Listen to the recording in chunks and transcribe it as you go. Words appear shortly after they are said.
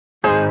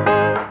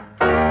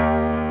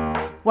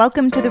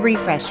Welcome to The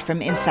Refresh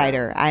from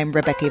Insider. I'm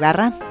Rebecca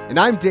Ibarra. And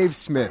I'm Dave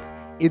Smith.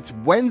 It's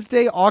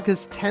Wednesday,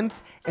 August 10th,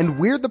 and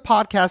we're the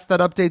podcast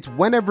that updates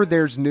whenever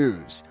there's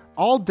news.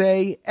 All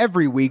day,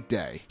 every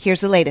weekday.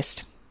 Here's the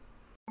latest.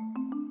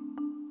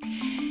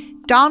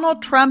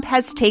 Donald Trump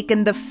has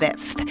taken the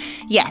fifth.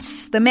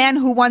 Yes, the man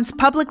who once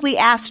publicly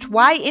asked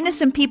why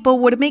innocent people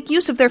would make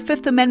use of their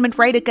Fifth Amendment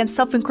right against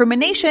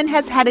self-incrimination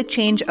has had a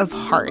change of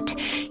heart.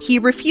 He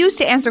refused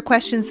to answer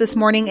questions this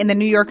morning in the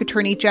New York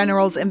Attorney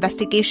General's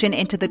investigation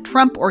into the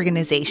Trump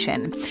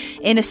Organization.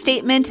 In a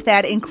statement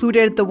that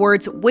included the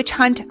words witch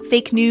hunt,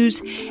 fake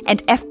news,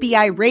 and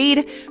FBI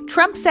raid,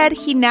 Trump said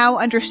he now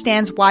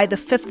understands why the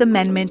Fifth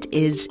Amendment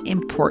is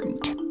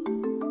important.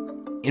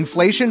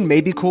 Inflation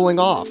may be cooling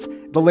off.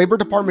 The Labor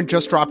Department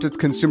just dropped its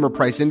Consumer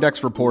Price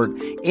Index report,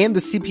 and the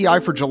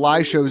CPI for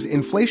July shows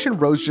inflation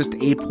rose just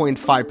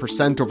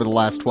 8.5% over the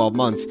last 12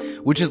 months,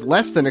 which is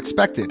less than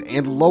expected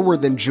and lower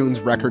than June's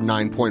record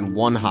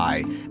 9.1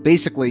 high.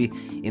 Basically,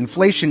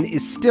 inflation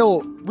is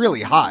still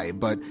really high,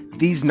 but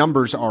these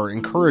numbers are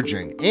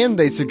encouraging, and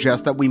they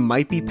suggest that we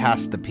might be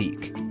past the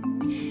peak.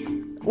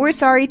 We're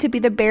sorry to be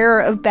the bearer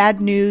of bad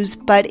news,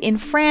 but in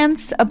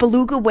France, a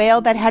beluga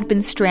whale that had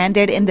been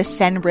stranded in the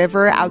Seine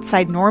River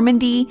outside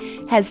Normandy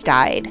has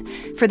died.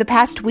 For the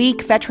past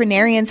week,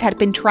 veterinarians had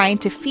been trying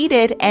to feed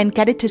it and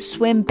get it to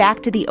swim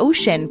back to the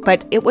ocean,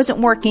 but it wasn't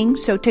working,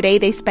 so today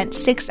they spent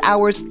 6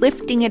 hours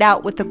lifting it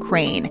out with a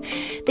crane.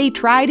 They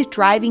tried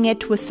driving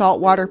it to a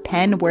saltwater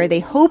pen where they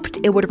hoped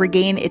it would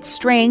regain its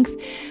strength,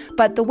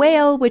 but the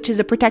whale, which is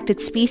a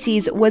protected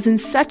species, was in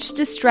such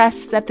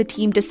distress that the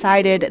team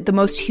decided the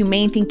most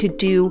humane thing to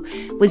do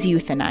was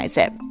euthanize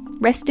it.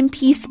 Rest in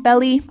peace,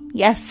 Belly.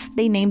 Yes,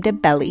 they named it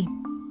Belly.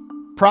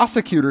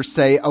 Prosecutors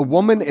say a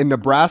woman in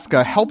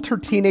Nebraska helped her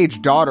teenage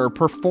daughter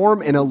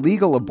perform an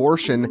illegal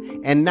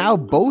abortion, and now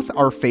both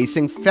are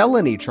facing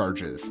felony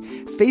charges.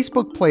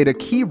 Facebook played a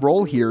key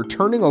role here,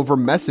 turning over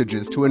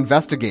messages to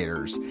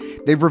investigators.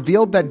 They've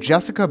revealed that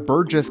Jessica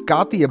Burgess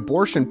got the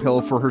abortion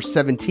pill for her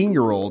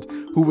 17-year-old,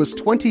 who was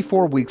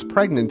 24 weeks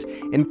pregnant,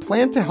 and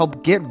planned to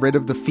help get rid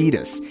of the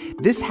fetus.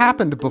 This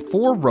happened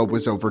before Roe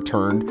was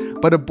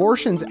overturned, but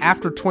abortions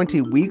after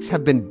 20 weeks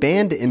have been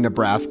banned in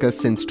Nebraska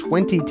since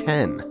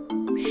 2010.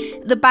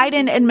 The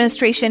Biden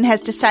administration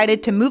has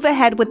decided to move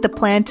ahead with the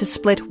plan to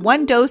split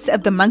one dose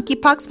of the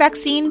monkeypox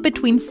vaccine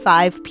between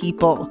 5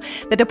 people.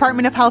 The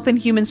Department of Health and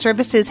Human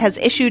Services has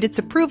issued its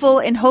approval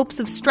in hopes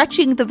of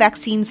stretching the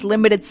vaccine's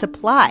limited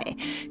supply.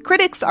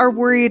 Critics are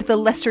worried the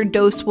lesser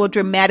dose will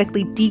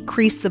dramatically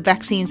decrease the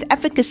vaccine's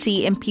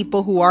efficacy in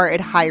people who are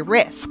at high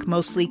risk,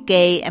 mostly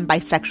gay and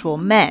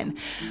bisexual men.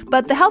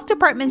 But the health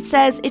department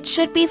says it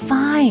should be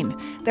fine.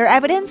 Their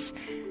evidence?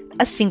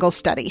 A single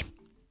study.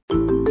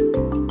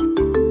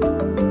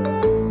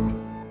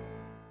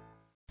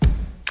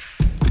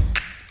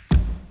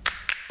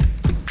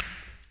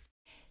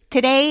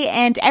 Today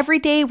and every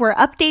day, we're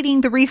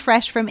updating the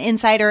Refresh from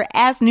Insider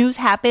as news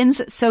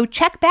happens, so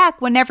check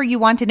back whenever you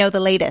want to know the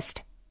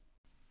latest.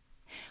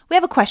 We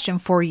have a question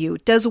for you.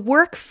 Does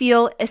work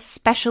feel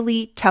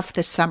especially tough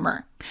this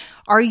summer?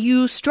 Are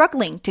you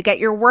struggling to get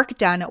your work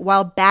done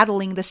while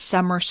battling the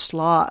summer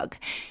slog?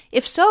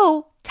 If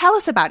so, tell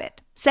us about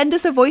it. Send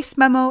us a voice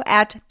memo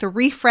at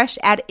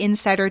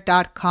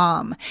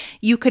therefresh@insider.com.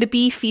 You could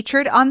be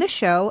featured on the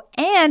show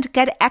and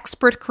get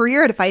expert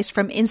career advice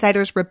from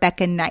Insider's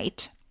Rebecca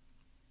Knight.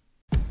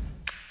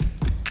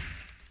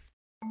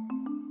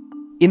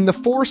 In the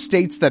 4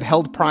 states that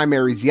held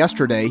primaries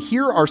yesterday,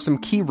 here are some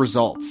key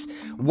results.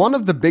 One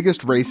of the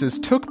biggest races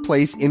took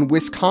place in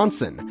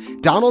Wisconsin.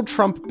 Donald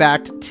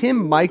Trump-backed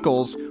Tim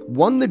Michels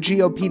won the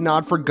GOP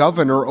nod for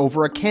governor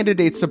over a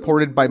candidate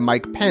supported by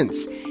Mike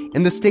Pence.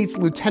 And the state's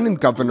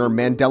lieutenant governor,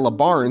 Mandela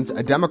Barnes,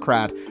 a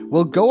Democrat,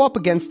 will go up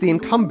against the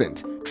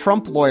incumbent,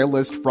 Trump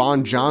loyalist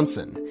Ron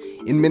Johnson.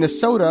 In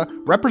Minnesota,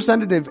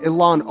 Representative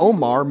Ilhan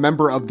Omar,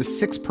 member of the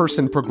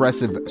 6-person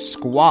Progressive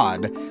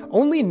Squad,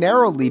 only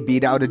narrowly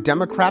beat out a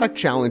Democratic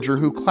challenger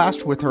who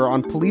clashed with her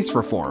on police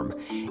reform.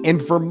 And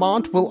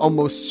Vermont will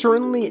almost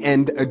certainly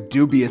end a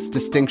dubious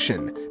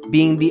distinction,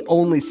 being the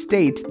only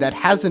state that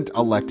hasn't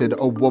elected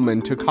a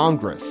woman to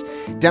Congress.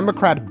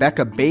 Democrat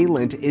Becca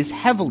Balint is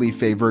heavily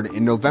favored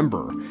in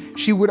November.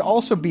 She would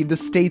also be the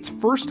state's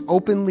first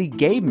openly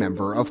gay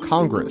member of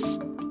Congress.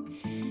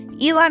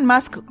 Elon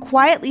Musk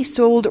quietly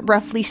sold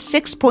roughly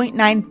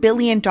 $6.9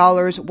 billion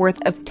worth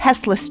of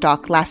Tesla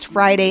stock last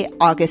Friday,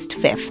 August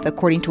 5th,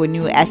 according to a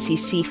new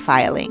SEC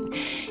filing.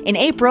 In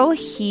April,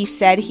 he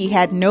said he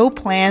had no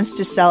plans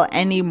to sell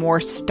any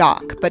more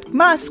stock, but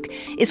Musk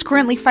is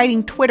currently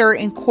fighting Twitter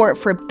in court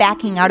for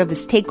backing out of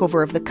his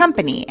takeover of the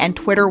company, and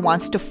Twitter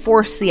wants to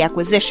force the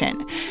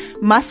acquisition.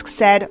 Musk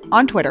said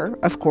on Twitter,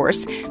 of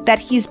course, that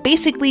he's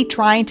basically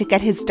trying to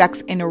get his ducks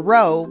in a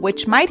row,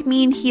 which might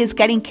mean he is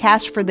getting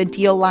cash for the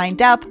deal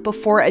lined up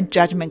before a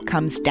judgment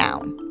comes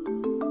down.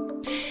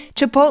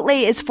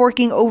 Chipotle is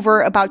forking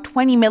over about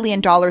 $20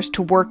 million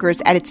to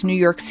workers at its New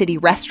York City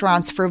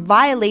restaurants for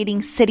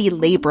violating city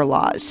labor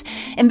laws.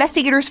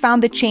 Investigators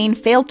found the chain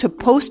failed to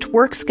post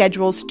work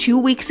schedules 2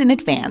 weeks in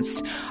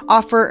advance,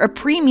 offer a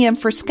premium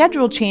for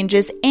schedule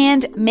changes,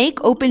 and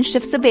make open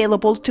shifts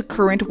available to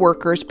current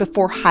workers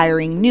before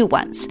hiring new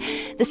ones.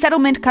 The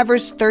settlement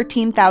covers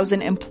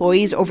 13,000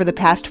 employees over the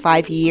past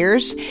 5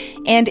 years,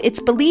 and it's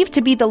believed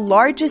to be the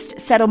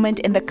largest settlement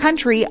in the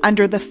country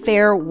under the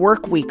Fair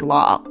Workweek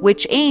law,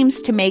 which aims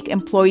to make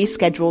employee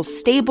schedules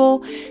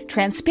stable,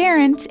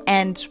 transparent,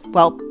 and,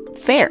 well,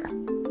 fair.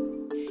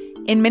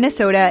 In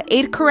Minnesota,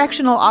 8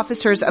 correctional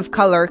officers of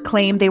color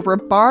claim they were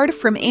barred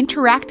from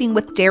interacting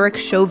with Derek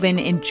Chauvin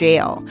in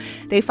jail.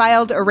 They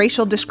filed a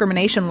racial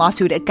discrimination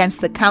lawsuit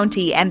against the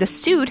county, and the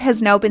suit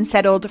has now been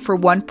settled for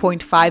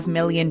 $1.5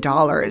 million.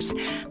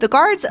 The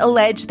guards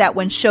allege that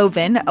when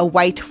Chauvin, a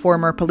white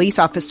former police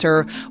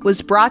officer,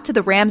 was brought to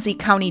the Ramsey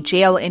County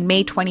Jail in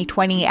May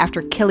 2020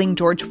 after killing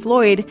George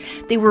Floyd,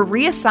 they were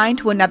reassigned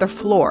to another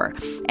floor,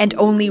 and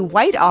only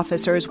white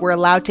officers were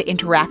allowed to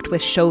interact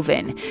with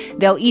Chauvin.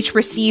 They'll each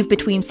receive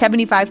between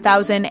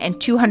 $75,000 and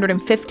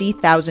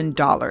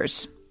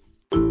 $250,000.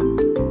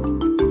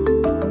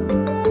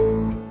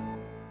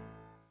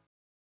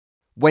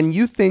 When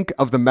you think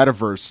of the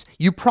metaverse,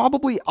 you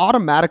probably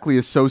automatically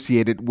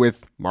associate it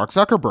with Mark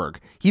Zuckerberg.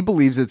 He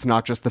believes it's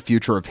not just the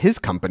future of his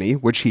company,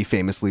 which he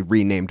famously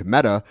renamed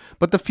Meta,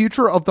 but the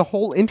future of the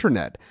whole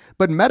internet.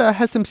 But Meta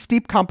has some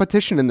steep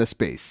competition in this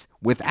space,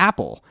 with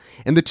Apple.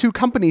 And the two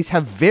companies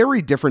have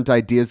very different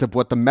ideas of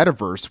what the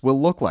metaverse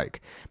will look like.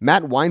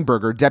 Matt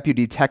Weinberger,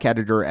 deputy tech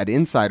editor at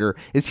Insider,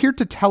 is here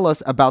to tell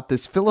us about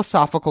this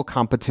philosophical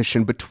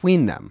competition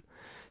between them.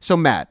 So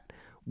Matt,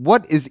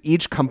 what is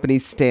each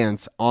company's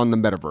stance on the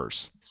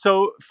metaverse?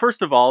 So,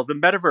 first of all, the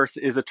metaverse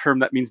is a term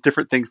that means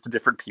different things to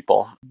different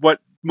people. What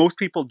most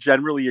people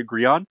generally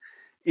agree on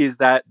is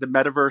that the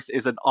metaverse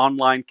is an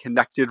online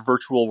connected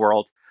virtual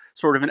world,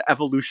 sort of an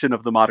evolution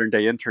of the modern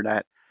day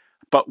internet.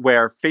 But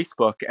where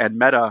Facebook and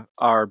Meta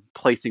are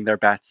placing their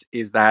bets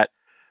is that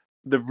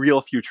the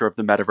real future of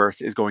the metaverse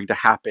is going to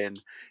happen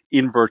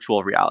in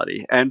virtual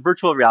reality. And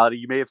virtual reality,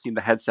 you may have seen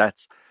the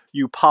headsets.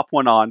 You pop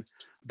one on,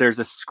 there's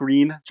a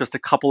screen just a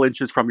couple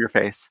inches from your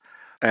face.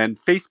 And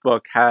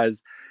Facebook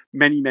has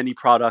many, many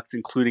products,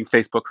 including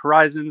Facebook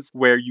Horizons,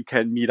 where you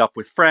can meet up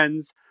with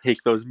friends,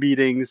 take those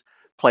meetings,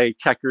 play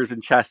checkers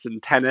and chess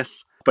and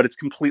tennis, but it's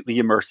completely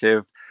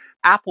immersive.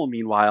 Apple,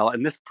 meanwhile,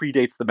 and this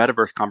predates the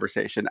metaverse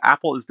conversation,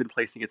 Apple has been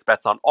placing its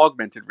bets on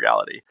augmented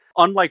reality.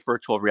 Unlike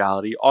virtual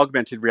reality,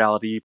 augmented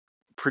reality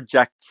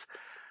projects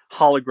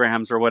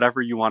holograms or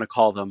whatever you want to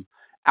call them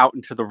out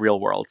into the real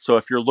world. So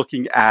if you're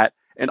looking at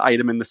an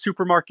item in the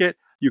supermarket,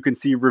 you can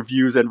see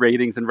reviews and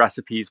ratings and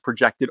recipes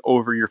projected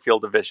over your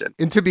field of vision.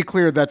 And to be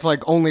clear, that's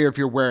like only if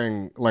you're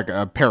wearing like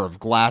a pair of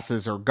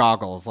glasses or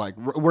goggles. Like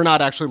we're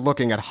not actually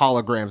looking at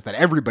holograms that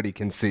everybody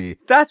can see.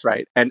 That's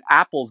right. And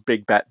Apple's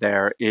big bet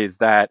there is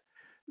that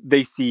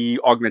they see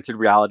augmented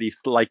reality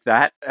like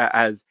that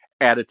as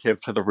additive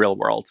to the real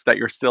world, that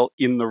you're still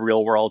in the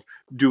real world,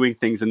 doing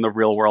things in the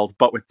real world,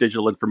 but with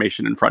digital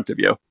information in front of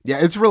you. Yeah,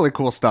 it's really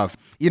cool stuff.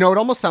 You know, it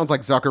almost sounds like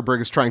Zuckerberg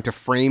is trying to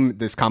frame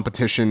this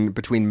competition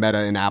between Meta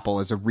and Apple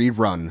as a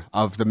rerun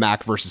of the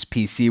Mac versus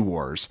PC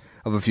wars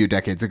of a few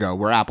decades ago,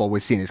 where Apple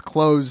was seen as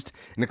closed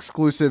and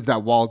exclusive,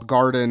 that walled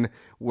garden,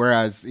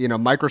 whereas, you know,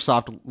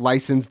 Microsoft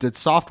licensed its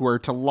software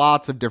to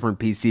lots of different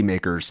PC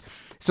makers.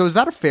 So is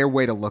that a fair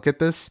way to look at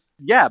this?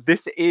 Yeah,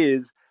 this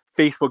is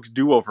Facebook's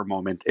do-over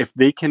moment. If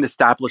they can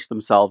establish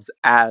themselves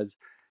as,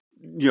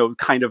 you know,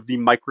 kind of the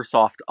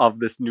Microsoft of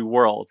this new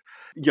world,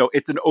 you know,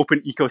 it's an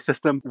open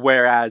ecosystem,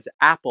 whereas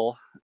Apple,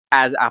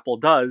 as Apple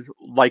does,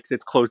 likes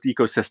its closed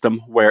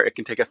ecosystem where it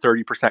can take a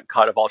 30%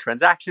 cut of all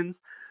transactions.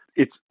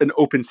 It's an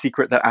open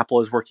secret that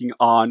Apple is working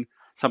on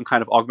some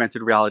kind of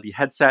augmented reality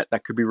headset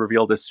that could be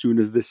revealed as soon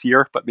as this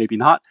year, but maybe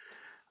not.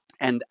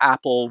 And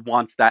Apple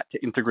wants that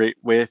to integrate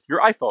with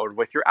your iPhone,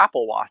 with your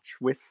Apple Watch,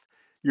 with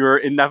your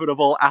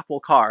inevitable Apple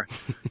car.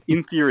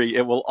 In theory,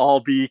 it will all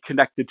be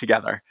connected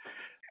together.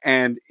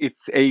 And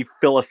it's a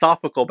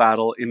philosophical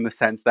battle in the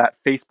sense that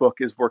Facebook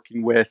is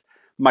working with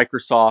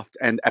Microsoft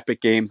and Epic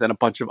Games and a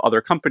bunch of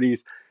other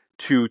companies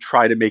to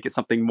try to make it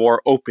something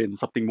more open,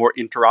 something more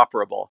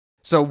interoperable.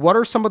 So what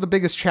are some of the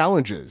biggest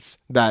challenges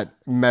that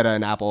Meta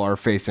and Apple are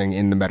facing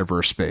in the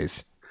metaverse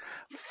space?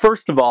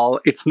 First of all,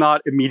 it's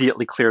not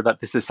immediately clear that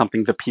this is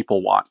something that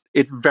people want.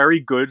 It's very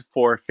good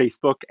for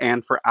Facebook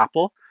and for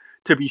Apple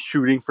to be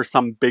shooting for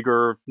some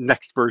bigger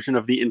next version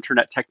of the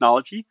internet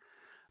technology,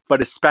 but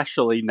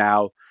especially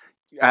now,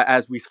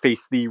 as we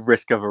face the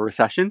risk of a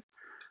recession,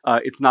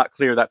 it's not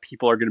clear that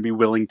people are going to be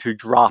willing to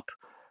drop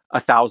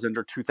 $1,000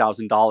 or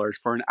 $2,000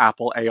 for an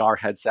Apple AR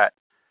headset,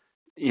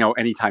 you know,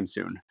 anytime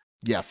soon.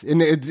 Yes,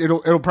 and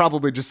it'll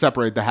probably just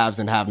separate the haves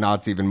and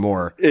have-nots even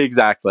more.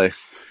 Exactly.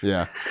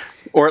 Yeah.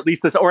 Or at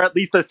least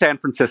the San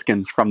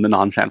Franciscans from the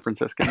non-San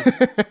Franciscans.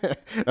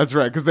 That's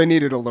right, because they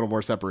needed a little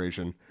more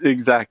separation.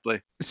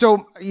 Exactly.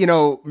 So, you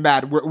know,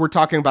 Matt, we're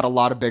talking about a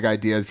lot of big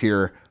ideas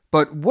here,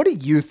 But what do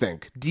you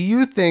think? Do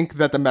you think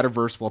that the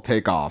metaverse will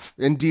take off?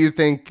 And do you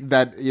think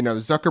that,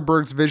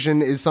 Zuckerberg's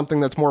vision is something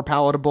that's more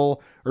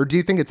palatable, or do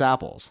you think it's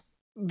Apple's?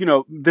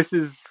 This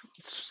is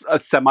a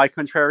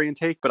semi-contrarian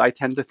take, but I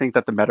tend to think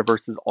that the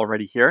metaverse is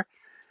already here.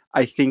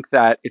 I think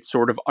that it's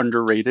sort of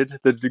underrated,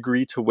 the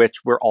degree to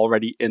which we're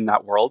already in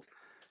that world.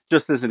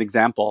 Just as an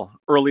example,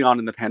 early on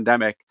in the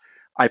pandemic,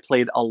 I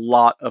played a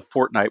lot of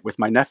Fortnite with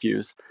my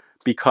nephews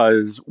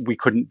because we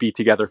couldn't be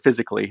together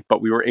physically,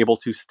 but we were able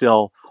to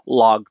still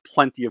log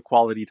plenty of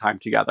quality time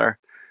together.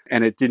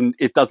 And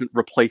it doesn't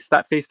replace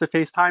that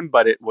face-to-face time,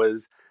 but it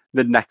was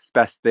the next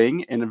best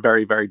thing in a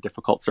very, very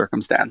difficult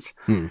circumstance.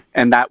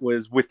 And that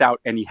was without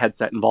any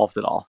headset involved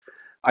at all.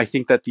 I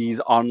think that these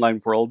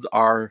online worlds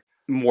are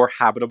more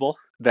habitable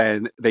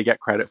than they get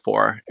credit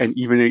for. And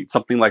even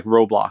something like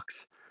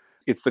Roblox,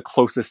 it's the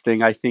closest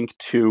thing, I think,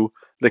 to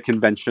the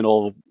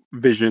conventional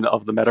vision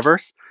of the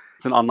metaverse.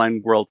 It's an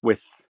online world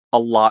with a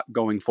lot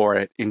going for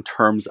it in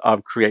terms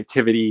of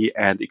creativity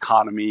and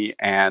economy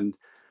and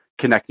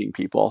connecting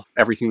people,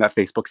 everything that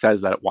Facebook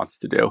says that it wants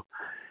to do.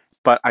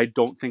 But I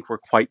don't think we're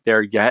quite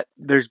there yet.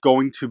 There's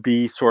going to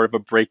be sort of a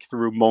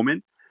breakthrough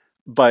moment,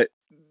 but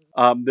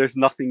there's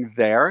nothing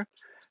there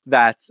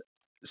that's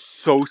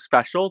so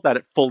special that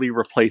it fully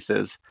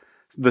replaces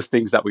the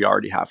things that we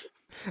already have.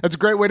 That's a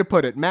great way to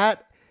put it.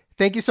 Matt,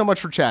 thank you so much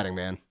for chatting,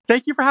 man.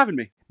 Thank you for having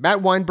me. Matt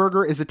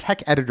Weinberger is a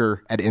tech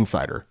editor at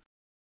Insider.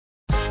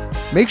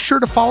 Make sure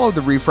to follow The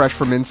Refresh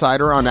from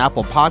Insider on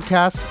Apple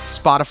Podcasts,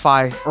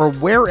 Spotify, or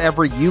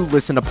wherever you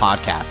listen to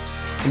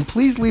podcasts. And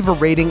please leave a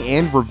rating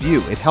and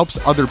review. It helps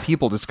other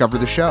people discover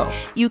the show.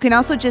 You can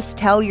also just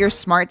tell your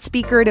smart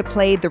speaker to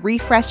play the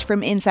Refresh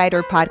from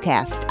Insider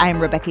podcast. I'm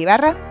Rebecca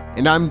Ibarra.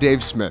 And I'm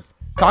Dave Smith.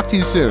 Talk to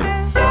you soon.